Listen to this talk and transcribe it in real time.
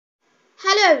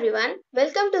Hello everyone,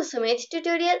 welcome to Sumedh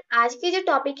tutorial. आज की जो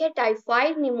टॉपिक है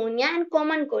typhoid, pneumonia and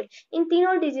common cold, इन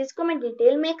तीनों डिजीज को मैं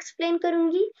डिटेल में एक्सप्लेन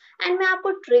करूंगी एंड मैं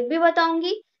आपको ट्रिक भी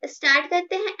बताऊंगी। स्टार्ट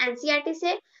करते हैं एनसीईआरटी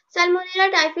से। Salmonella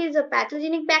typhi is a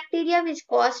pathogenic bacteria which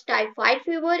cause typhoid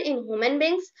fever in human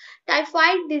beings.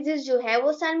 Typhoid disease जो है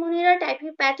वो सैल्मोनेला टाइफी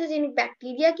पैथोजेनिक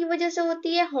बैक्टीरिया की वजह से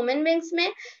होती है ह्यूमन बींग्स में।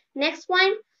 Next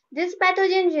point, this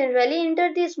pathogen generally enter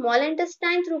the small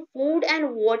intestine through food and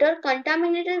water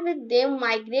contaminated with them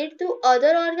migrate to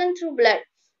other organ through blood।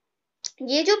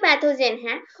 ये जो पैथोजेन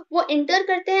है वो इंटर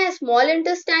करते हैं स्मॉल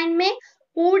इंटेस्टाइन में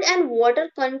food and water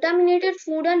contaminated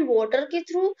food and water के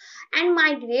through and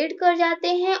migrate कर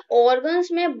जाते हैं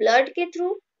ऑर्गन्स में ब्लड के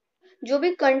थ्रू। जो भी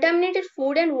कंटामिनेटेड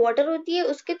फूड एंड वाटर होती है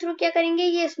उसके थ्रू क्या करेंगे,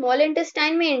 ये स्मॉल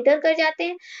इंटेस्टाइन में एंटर कर जाते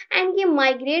हैं एंड ये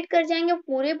माइग्रेट कर जाएंगे,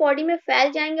 पूरे बॉडी में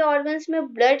फैल जाएंगे ऑर्गन्स में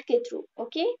ब्लड के through.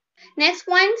 Okay, next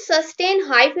point, sustain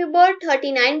high fever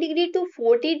 39 degree to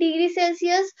 40 degree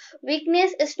Celsius,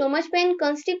 weakness, stomach pen,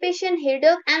 constipation,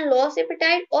 headache and loss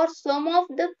apatite और सम of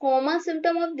the common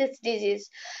symptom of this disease.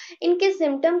 इनके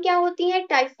सिम्टम क्या होती हैं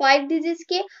टाइफाइड डिजीज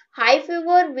के? High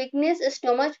fever, weakness,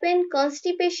 stomach pen,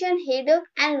 constipation, headache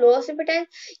and loss apatite,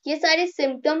 ये सारे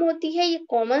symptom होती है, ये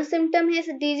कॉमन सिम्टम है इस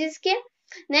डिजीज के।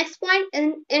 Next point,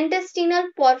 intestinal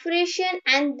perforation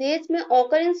and death में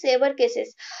ऑकर इन सेवर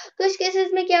केसेस। कुछ केसेस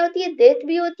में क्या होती है, डेथ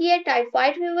भी होती है।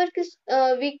 Typhoid fever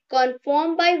we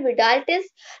confirm bye Widal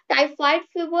test. Typhoid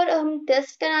fever हम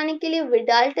टेस्ट कराने के लिए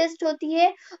विडाल टेस्ट होती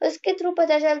है, उसके थ्रू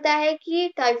पता चलता है कि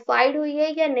टाइफाइड हुई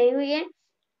है या नहीं हुई है।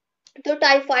 तो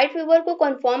टाइफाइड फीवर को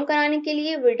कंफर्म कराने के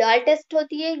लिए विडाल टेस्ट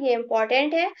होती है, ये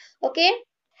इंपॉर्टेंट है। Okay,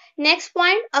 next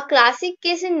point, a classic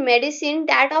case in medicine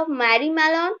that of Mary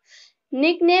melon,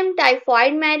 nicknamed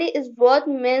Typhoid Mary, is worth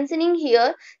mentioning here.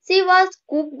 She was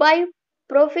cook by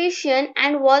profession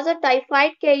and was a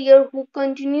typhoid carrier who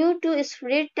continued to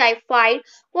spread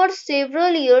typhoid for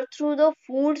several years through the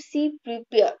food she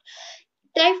prepared.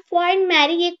 Typhoid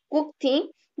Mary एक cook थी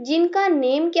जिनका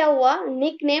name क्या हुआ,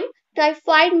 nick name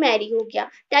typhoid Mary हो गया।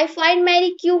 Typhoid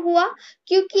Mary क्यों हुआ?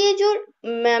 क्योंकि ये जो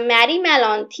मैरी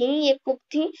मैलॉन थी, ये कुक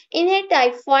थी, इन्हें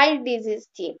टाइफाइड डिजीज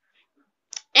थी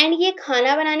एंड ये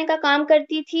खाना बनाने का काम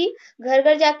करती थी, घर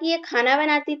घर जाके ये खाना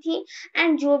बनाती थी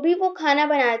एंड जो भी वो खाना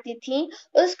बनाती थी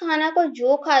उस खाना को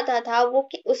जो खाता था वो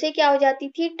उसे क्या हो जाती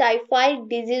थी, टाइफाइड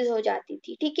डिजीज हो जाती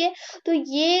थी। ठीक है, तो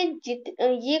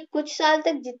ये कुछ साल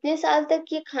तक, जितने साल तक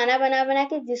ये खाना बना बना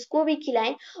के जिसको भी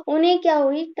खिलाएं उन्हें क्या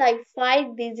हुई,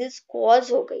 टाइफाइड डिजीज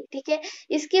कॉज हो गई। ठीक है,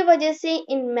 इसकी वजह से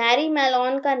इन मैरी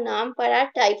मैलॉन का नाम पड़ा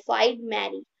टाइफाइड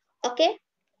मैरी। ओके,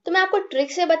 तो मैं आपको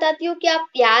ट्रिक से बताती हूँ कि आप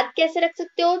याद कैसे रख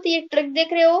सकते हो। तो ये ट्रिक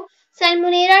देख रहे हो,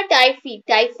 Salmonella typhi,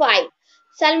 typhoid,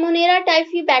 Salmonella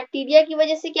typhi bacteria की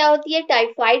वजह से क्या होती है,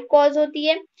 टाइफाइड कॉज होती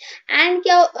है। एंड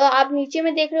क्या आप नीचे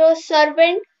में देख रहे हो,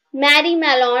 सर्वेंट मैरी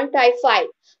मैलॉन टाइफाइड।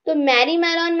 तो मैरी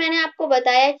मैलॉन मैंने आपको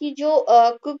बताया कि जो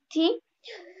कुक थी,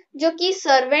 जो कि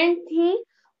सर्वेंट थी,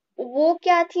 वो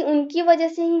क्या थी, उनकी वजह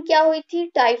से ही क्या हुई थी,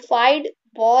 टाइफाइड,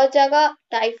 बहुत जगह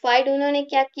टाइफाइड उन्होंने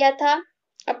क्या किया था,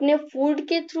 अपने फूड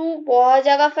के थ्रू बहुत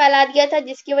जगह फैला दिया था,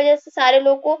 जिसकी वजह से सारे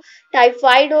लोगों को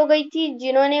टाइफाइड हो गई थी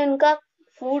जिन्होंने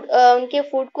उनके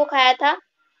फूड को खाया था।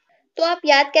 तो आप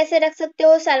याद कैसे रख सकते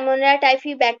हो, सैल्मोनेला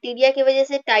टाइफी बैक्टीरिया की वजह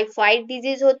से टाइफाइड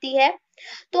डिजीज होती है।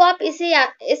 तो आप इसे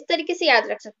इस तरीके से याद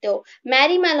रख सकते हो,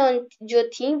 मैरी मैलोन जो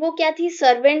थी वो क्या थी,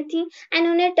 सर्वेंट थी एंड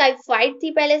उन्हें टाइफाइड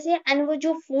थी पहले से एंड वो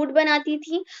जो फूड बनाती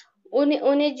थी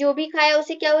उन्हें जो भी खाया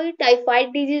उसे क्या हुई, टाइफाइड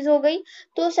डिजीज हो गई।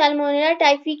 तो सैल्मोनेला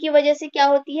टाइफी की वजह से क्या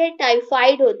होती है,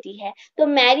 टाइफाइड होती है। तो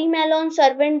मैरी मैलोन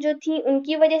सर्वेंट जो थी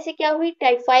उनकी वजह से क्या हुई,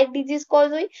 टाइफाइड डिजीज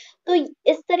कॉज हुई। तो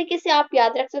इस तरीके से आप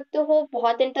याद रख सकते हो,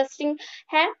 बहुत इंटरेस्टिंग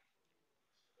है।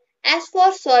 As for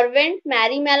servant,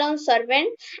 Mary Malone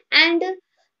servant, and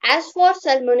as for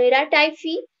Salmonella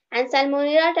typhi, and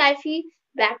Salmonella typhi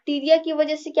bacteria की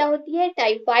वजह से क्या होती है,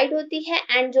 टाइफाइड होती है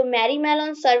एंड जो मैरी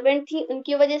मैलोन सर्वेंट थी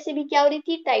उनकी वजह से भी क्या हो रही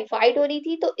थी, टाइफाइड हो रही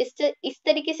थी। तो इस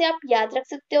तरीके से आप याद रख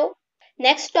सकते हो।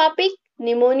 Next topic,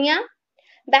 pneumonia.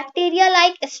 Bacteria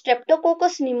like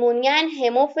Streptococcus pneumonia and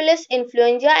Haemophilus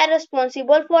influenza are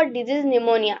responsible for disease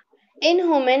pneumonia in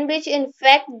human, which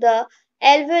infect the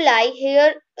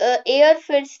alveoli,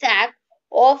 air-filled sac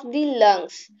of the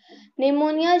lungs.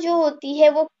 Pneumonia जो होती है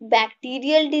वो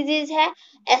बैक्टीरियल डिजीज है।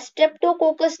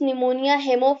 स्ट्रेप्टोकोकस निमोनिया,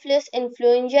 हेमोफिलस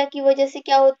इन्फ्लुएंजा की वजह से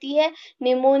क्या होती है,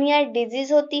 निमोनिया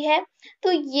डिजीज होती है।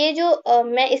 तो ये जो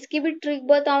मैं इसकी भी ट्रिक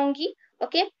बताऊंगी।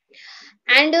 ओके,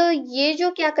 एंड ये जो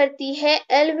क्या करती है,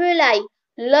 एल्वेलाई,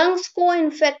 लंग्स को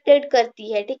इन्फेक्टेड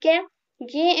करती है। ठीक है,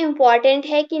 ये इंपॉर्टेंट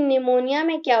है कि निमोनिया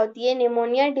में क्या होती है,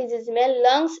 निमोनिया डिजीज में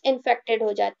लंग्स इन्फेक्टेड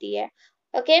हो जाती है।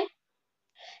 Okay,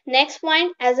 next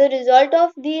point, as a result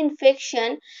of the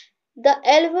infection the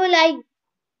alveoli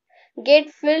get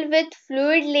filled with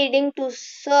fluid leading to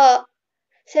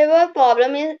severe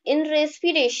problem in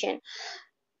respiration.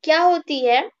 क्या होती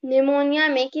है निमोनिया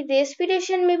में कि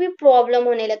रेस्पिरेशन में भी प्रॉब्लम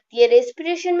होने लगती है।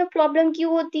 रेस्पिरेशन में प्रॉब्लम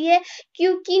क्यों होती है?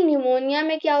 क्योंकि निमोनिया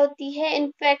में क्या होती है,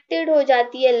 इन्फेक्टेड हो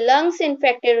जाती है, लंग्स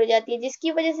इन्फेक्टेड हो जाती है,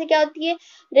 जिसकी वजह से क्या होती है,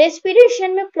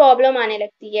 रेस्पिरेशन में प्रॉब्लम आने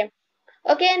लगती है।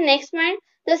 Okay, next point,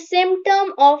 the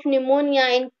symptom of pneumonia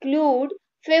include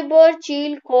fever,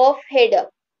 chill, cough, headache.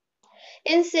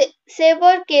 In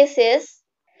severe cases,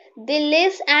 the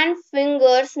lips and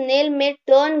fingers nail may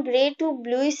turn grey to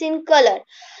bluish in color.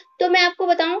 तो मैं आपको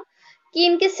बताऊं कि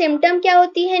इनके सिम्टम क्या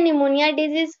होती है निमोनिया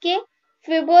डिजीज के।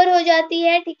 फीवर हो जाती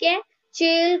है, ठीक है,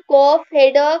 चिल, कॉफ,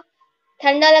 हेडेक,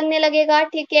 ठंडा लगने लगेगा,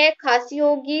 ठीक है, खांसी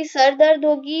होगी, सर दर्द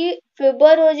होगी,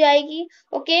 फीवर हो जाएगी।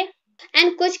 ओके,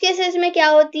 एंड कुछ केसेस में क्या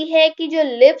होती है कि जो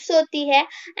लिप्स होती है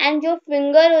एंड जो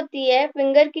फिंगर होती है,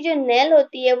 फिंगर की जो नेल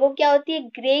होती है, वो क्या होती है,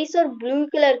 ग्रेइश और ब्लू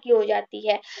कलर की हो जाती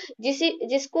है,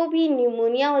 जिसको भी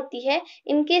निमोनिया होती है।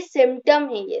 इनके सिम्टम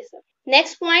है ये सब।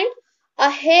 Next point, a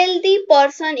healthy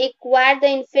person acquired the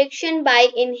infection by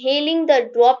inhaling the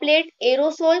droplet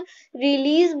aerosol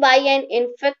released by an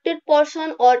infected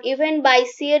person or even by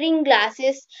sharing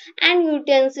glasses and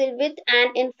utensils with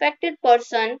an infected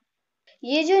person।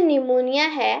 ये जो pneumonia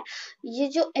है, ये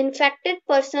जो infected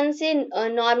person से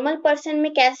normal person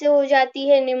में कैसे हो जाती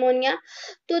है निमोनिया?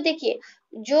 तो देखिए,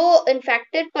 जो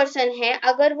इन्फेक्टेड पर्सन है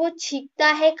अगर वो छींकता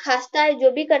है, खांसता है,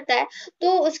 जो भी करता है,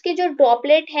 तो उसके जो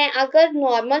ड्रॉपलेट हैं अगर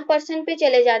नॉर्मल पर्सन पे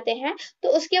चले जाते हैं तो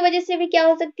उसके वजह से भी क्या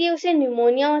हो सकती है, उसे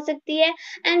निमोनिया हो सकती है।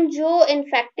 एंड जो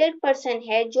इन्फेक्टेड पर्सन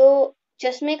है, जो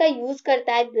चश्मे का यूज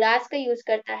करता है, ग्लास का यूज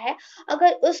करता है,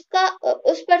 अगर उस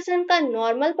पर्सन का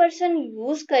नॉर्मल पर्सन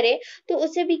यूज करे तो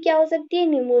उसे भी क्या हो सकती है,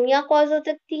 निमोनिया कॉज हो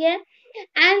सकती है।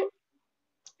 एंड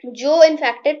जो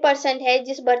इन्फेक्टेड पर्सन है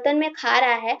जिस बर्तन में खा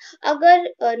रहा है,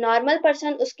 अगर नॉर्मल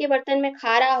पर्सन उसके बर्तन में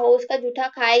खा रहा हो, उसका जूठा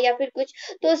खाए या फिर कुछ,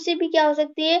 तो उससे भी क्या हो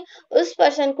सकती है, उस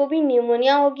पर्सन को भी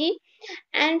निमोनिया होगी।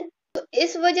 एंड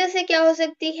इस वजह से क्या हो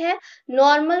सकती है,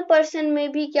 नॉर्मल पर्सन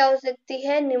में भी क्या हो सकती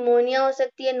है, निमोनिया हो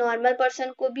सकती है, नॉर्मल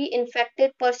पर्सन को भी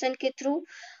इन्फेक्टेड पर्सन के थ्रू,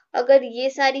 अगर ये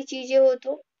सारी चीजें हो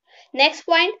तो। Next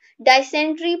point,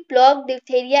 dysentery, plug,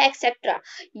 diphtheria etcetera.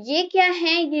 ये क्या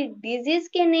है, ये डिजीज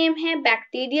के नेम है,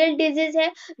 बैक्टीरियल डिजीज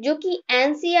है, जो कि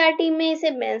एनसीईआरटी में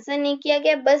इसे मेंशन नहीं किया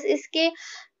गया,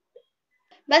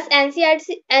 बस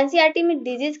एनसीईआरटी में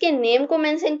डिजीज के नेम को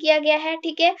मेंशन किया गया है,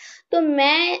 ठीक है। तो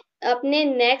मैं अपने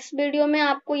नेक्स्ट वीडियो में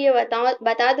आपको ये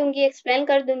बता दूंगी, एक्सप्लेन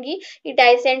कर दूंगी कि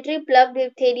डाइसेंट्री, प्लग,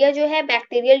 डिप्थेरिया जो है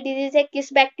बैक्टीरियल डिजीज है,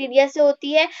 किस बैक्टीरिया से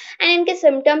होती है एंड इनके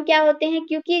सिम्टम क्या होते हैं,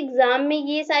 क्योंकि एग्जाम में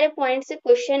ये सारे पॉइंट से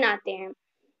क्वेश्चन आते हैं।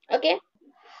 Okay,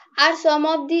 are some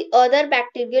of the other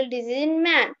bacterial disease in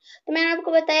man. तो मैंने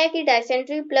आपको बताया कि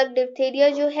डाइसेंट्री, प्लग, डिप्थेरिया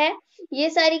जो है, ये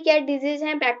सारी क्या डिजीज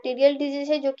हैं, बैक्टीरियल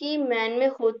डिजीज है जो कि मैन में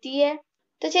होती है।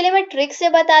 तो चलिए मैं ट्रिक से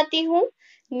बताती हूँ,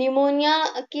 निमोनिया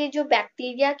के जो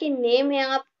बैक्टीरिया के नेम है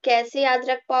आप कैसे याद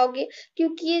रख पाओगे,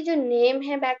 क्योंकि ये जो नेम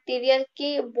है बैक्टीरिया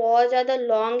के बहुत ज्यादा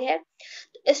लॉन्ग है।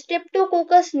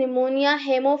 स्ट्रेप्टोकोकस निमोनिया,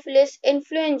 हेमोफिलस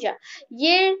इन्फ्लुएंजा,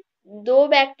 ये दो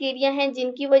बैक्टीरिया हैं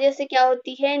जिनकी वजह से क्या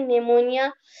होती है,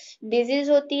 निमोनिया डिजीज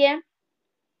होती है।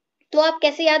 तो आप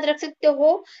कैसे याद रख सकते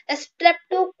हो,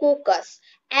 Streptococcus,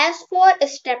 S for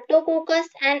Streptococcus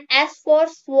and S for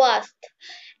स्वास्थ्य,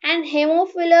 and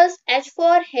Haemophilus, H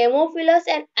for Haemophilus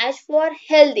and H for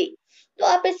healthy. तो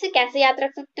आप इससे कैसे याद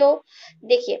रख सकते हो,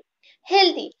 देखिए,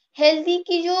 हेल्दी, हेल्दी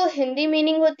की जो हिंदी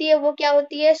मीनिंग होती है वो क्या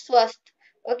होती है, स्वस्थ।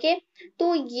 ओके,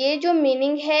 तो ये जो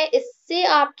मीनिंग है इससे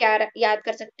आप क्या याद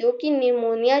कर सकते हो कि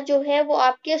निमोनिया जो है वो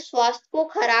आपके स्वास्थ्य को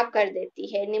खराब कर देती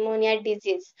है, निमोनिया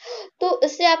डिजीज। तो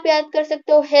इससे आप याद कर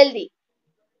सकते हो हेल्दी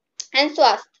एंड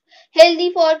स्वस्थ। हेल्दी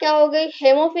फॉर क्या हो गई,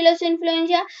 हेमोफिलस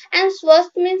इन्फ्लुएंजा, एंड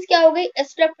स्वस्थ मीन्स क्या हो गई,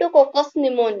 स्ट्रेप्टोकोकस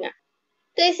निमोनिया।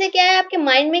 तो इससे क्या है, आपके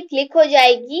माइंड में क्लिक हो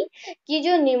जाएगी कि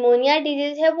जो निमोनिया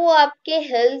डिजीज है वो आपके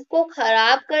हेल्थ को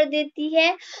खराब कर देती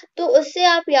है। तो उससे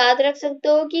आप याद रख सकते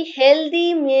हो कि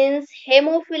healthy means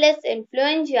Haemophilus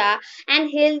influenza, and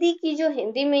healthy की जो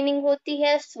हिंदी मीनिंग होती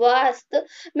है स्वास्थ्य,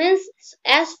 means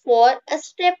S for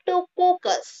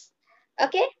Streptococcus.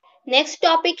 Okay, next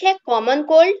topic है common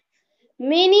cold.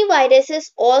 Many viruses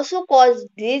also cause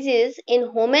disease in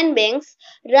human beings.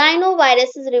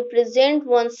 Rhinoviruses represent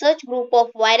one such group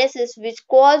of viruses which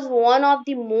cause one of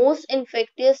the most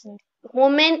infectious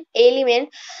human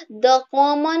ailments, the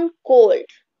common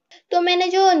cold. तो मैंने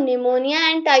जो pneumonia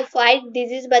and typhoid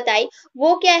disease बताई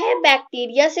वो क्या है,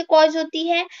 bacteria से cause होती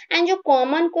है, एंड जो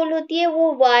कॉमन कोल्ड होती है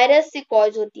वो वायरस से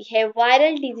कॉज होती है,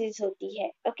 वायरल डिजीज होती है।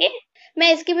 ओके,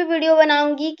 मैं इसकी भी वीडियो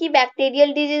बनाऊंगी कि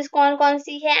बैक्टीरियल डिजीज कौन कौन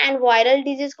सी है एंड वायरल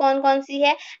डिजीज कौन कौन सी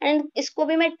है, एंड इसको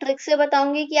भी मैं ट्रिक से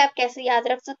बताऊंगी कि आप कैसे याद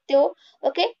रख सकते हो।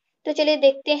 ओके, तो चलिए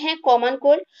देखते हैं कॉमन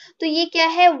कोल्ड। तो ये क्या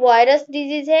है, वायरस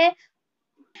डिजीज है,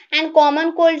 एंड कॉमन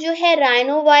कोल्ड जो है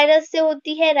राइनो वायरस से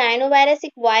होती है। राइनो वायरस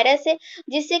एक वायरस है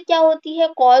जिससे क्या होती है,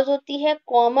 कॉज होती है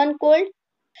common cold.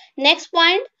 Next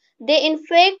point, they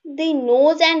infect the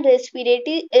nose and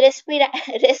respiratory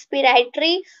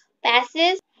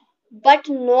passage but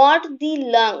not the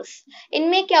lungs.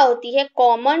 इनमें क्या होती है,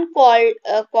 कॉमन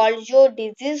कॉल्ड जो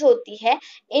डिजीज होती है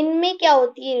इनमें क्या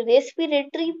होती है,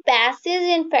 रेस्पिरेटरी पैसेज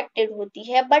इन्फेक्टेड होती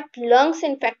है बट लंग्स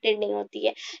इन्फेक्टेड नहीं होती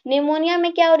है। निमोनिया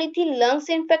में क्या हो रही थी, लंग्स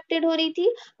इन्फेक्टेड हो रही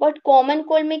थी, बट कॉमन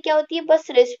कोल्ड में क्या होती है, बस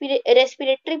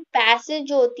रेस्पिरेटरी पैसेज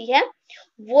जो होती है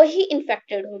वो ही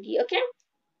इन्फेक्टेड होगी। Okay,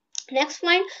 next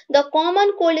point, the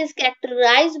common cold is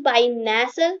characterized by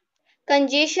nasal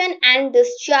congestion and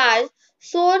discharge,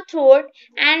 sore throat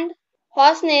and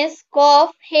hoarseness,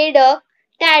 cough, headache,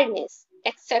 tiredness,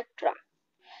 etc.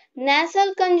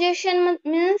 Nasal congestion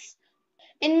means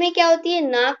इनमें क्या होती है,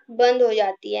 नाक बंद हो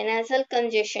जाती है, nasal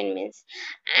congestion means,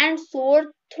 and sore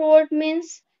throat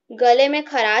means गले में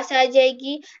खराश आ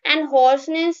जाएगी, and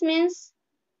hoarseness means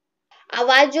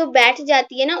आवाज जो बैठ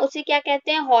जाती है ना उसे क्या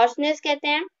कहते हैं, hoarseness कहते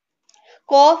हैं।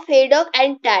 कॉफ, हेडेक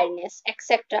एंड टायर्डनेस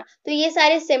एक्सेट्रा, तो ये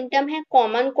सारे सिम्टम है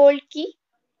कॉमन कोल्ड की।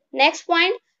 Next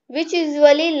point, which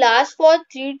usually last for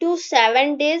 3 to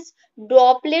 7 days,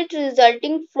 droplet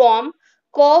resulting from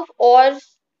cough or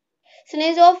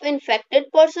sneeze of infected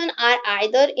person are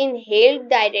either inhaled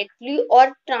directly or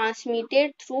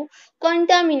transmitted through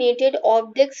contaminated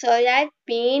objects such as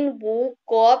pen, book,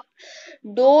 cup,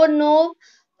 doorknob,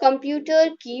 computer,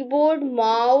 keyboard,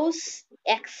 mouse,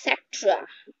 etc.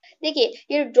 देखिए,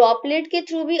 ये droplet के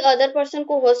through भी other person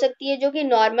को हो सकती है, जो कि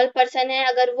नॉर्मल पर्सन है।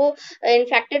 अगर वो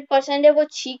इन्फेक्टेड पर्सन है, वो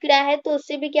छींक रहा है, तो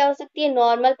उससे भी क्या हो सकती है,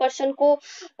 नॉर्मल पर्सन को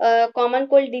कॉमन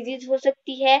कोल्ड डिजीज हो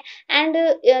सकती है। एंड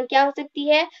क्या हो सकती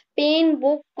है, पेन,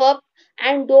 बुक, कप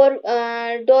एंड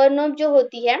डोरनोब जो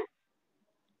होती है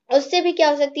उससे भी क्या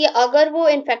हो सकती है, अगर वो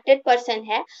इन्फेक्टेड पर्सन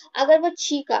है, अगर वो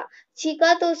छींका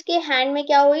छींका तो उसके हैंड में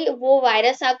क्या हुई, वो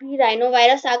वायरस आ गई, राइनो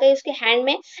वायरस आ गई उसके हैंड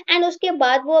में, एंड उसके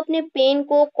बाद वो अपने पेन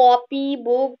को, कॉपी,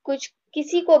 बुक, कुछ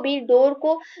किसी को भी, डोर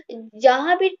को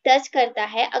जहां भी टच करता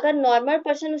है, अगर नॉर्मल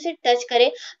पर्सन उसे टच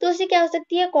करे तो उसे क्या हो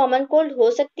सकती है, कॉमन कोल्ड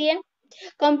हो सकती है।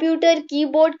 कंप्यूटर,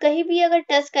 कीबोर्ड कहीं भी अगर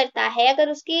टच करता है, अगर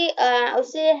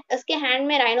उसे उसके हैंड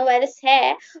में राइनो वायरस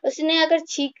है, उसने अगर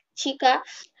छींका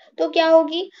तो क्या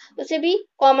होगी, उसे भी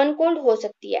कॉमन कोल्ड हो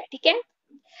सकती है। ठीक है,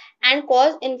 and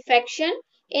cause infection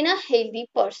in a healthy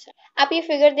person. आप ये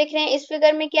फिगर देख रहे हैं, इस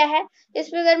फिगर में क्या है, इस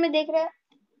फिगर में देख रहे हैं,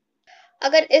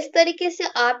 अगर इस तरीके से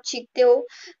आप छींकते हो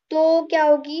तो क्या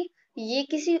होगी, ये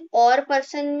किसी और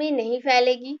पर्सन में नहीं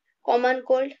फैलेगी कॉमन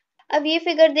कोल्ड। अब ये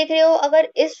फिगर देख रहे हो,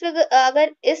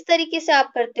 अगर इस तरीके से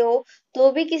आप करते हो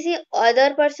तो भी किसी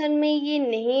अदर पर्सन में ये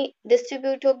नहीं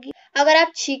डिस्ट्रीब्यूट होगी। अगर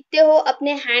आप छींकते हो,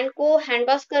 अपने हैंड को हैंड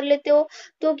वॉश कर लेते हो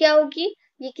तो क्या होगी,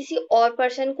 ये किसी और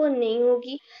पर्सन को नहीं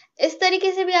होगी। इस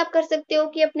तरीके से भी आप कर सकते हो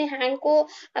कि अपने हैंड को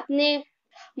अपने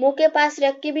मुंह के पास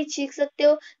रख के भी छींक सकते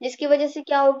हो, जिसकी वजह से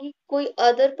क्या होगी, कोई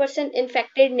अदर पर्सन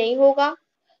इन्फेक्टेड नहीं होगा।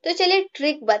 तो चलिए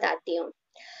ट्रिक बताती हूँ।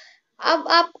 अब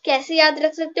आप कैसे याद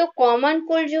रख सकते हो, कॉमन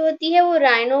कोल्ड जो होती है वो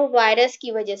राइनो वायरस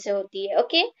की वजह से होती है।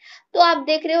 ओके, तो आप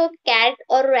देख रहे हो कैट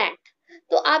और रैट,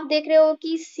 तो आप देख रहे हो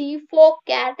कि सी for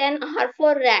cat and are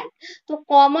for rat, तो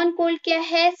कॉमन कोल्ड क्या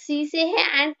है, सी से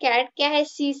है, एंड कैट क्या है,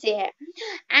 सी से है,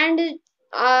 एंड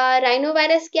राइनो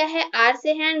वायरस क्या है, आर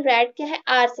से है, एंड रैट क्या है,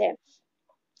 आर से है।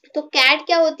 तो कैट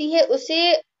क्या होती है,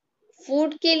 उसे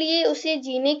फूड के लिए, उसे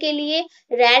जीने के लिए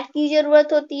रैट की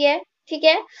जरूरत होती है। ठीक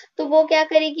है, तो वो क्या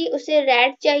करेगी, उसे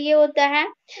रैट चाहिए होता है।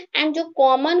 एंड जो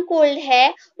कॉमन कोल्ड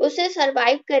है उसे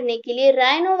सरवाइव करने के लिए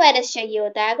राइनो वायरस चाहिए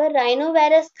होता है। अगर राइनो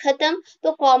वायरस खत्म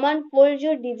तो कॉमन कोल्ड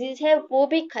जो डिजीज है वो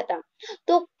भी खत्म।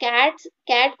 तो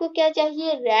कैट को क्या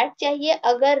चाहिए, रैट चाहिए,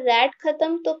 अगर रैट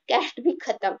खत्म तो कैट भी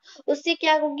खत्म, उससे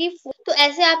क्या होगी, तो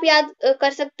ऐसे आप याद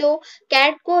कर सकते हो,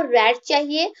 कैट को रैट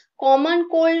चाहिए, कॉमन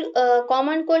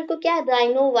कोल्ड को क्या,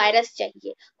 राइनो वायरस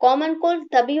चाहिए। कॉमन कोल्ड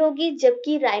तभी होगी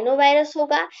जबकि राइनो वायरस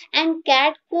होगा, एंड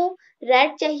कैट को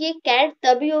रैट चाहिए, कैट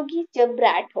तभी होगी जब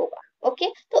रैट होगा। ओके,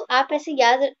 तो आप ऐसे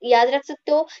याद रख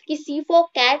सकते हो कि सी for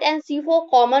cat and C for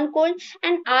common cold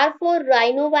and are for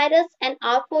rhino virus and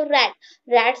are for rat.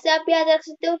 Rat से आप याद रख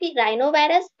सकते हो कि rhino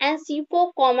virus and C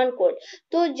for common cold.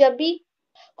 तो जब भी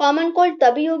कॉमन कोल्ड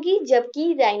तभी होगी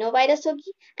जबकि राइनो वायरस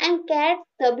होगी, एंड कैट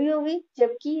तभी होगी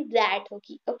जबकि रैट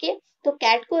होगी। ओके, तो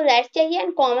कैट को रैट चाहिए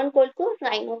एंड कॉमन कोल्ड को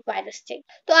राइनो वायरस चाहिए।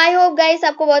 तो आई होप गाइस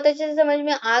आपको बहुत अच्छे से समझ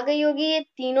में आ गई होगी ये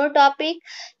तीनों टॉपिक।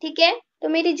 ठीक है, तो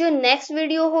मेरी जो नेक्स्ट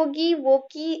वीडियो होगी वो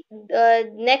की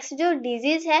नेक्स्ट जो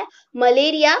डिजीज है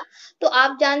मलेरिया। तो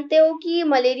आप जानते हो कि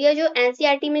मलेरिया जो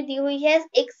एनसीईआरटी में दी हुई है,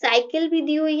 एक साइकिल भी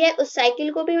दी हुई है, उस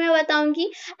साइकिल को भी मैं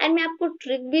बताऊंगी एंड मैं आपको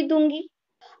ट्रिक भी दूंगी।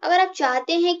 अगर आप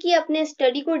चाहते हैं कि अपने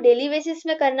स्टडी को डेली बेसिस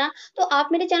में करना, तो आप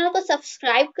मेरे चैनल को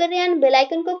सब्सक्राइब करें एंड बेल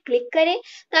आइकन को क्लिक करें,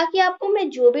 ताकि आपको मैं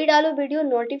जो भी डालूं वीडियो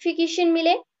नोटिफिकेशन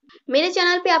मिले। मेरे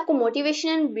चैनल पे आपको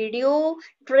motivation video,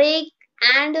 trick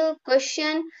and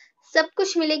question सब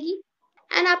कुछ मिलेगी।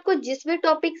 एंड आपको जिस भी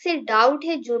टॉपिक से डाउट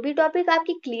है, जो भी टॉपिक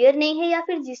आपकी क्लियर नहीं है, या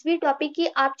फिर जिस भी टॉपिक की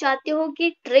आप चाहते हो कि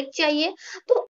ट्रिक चाहिए, तो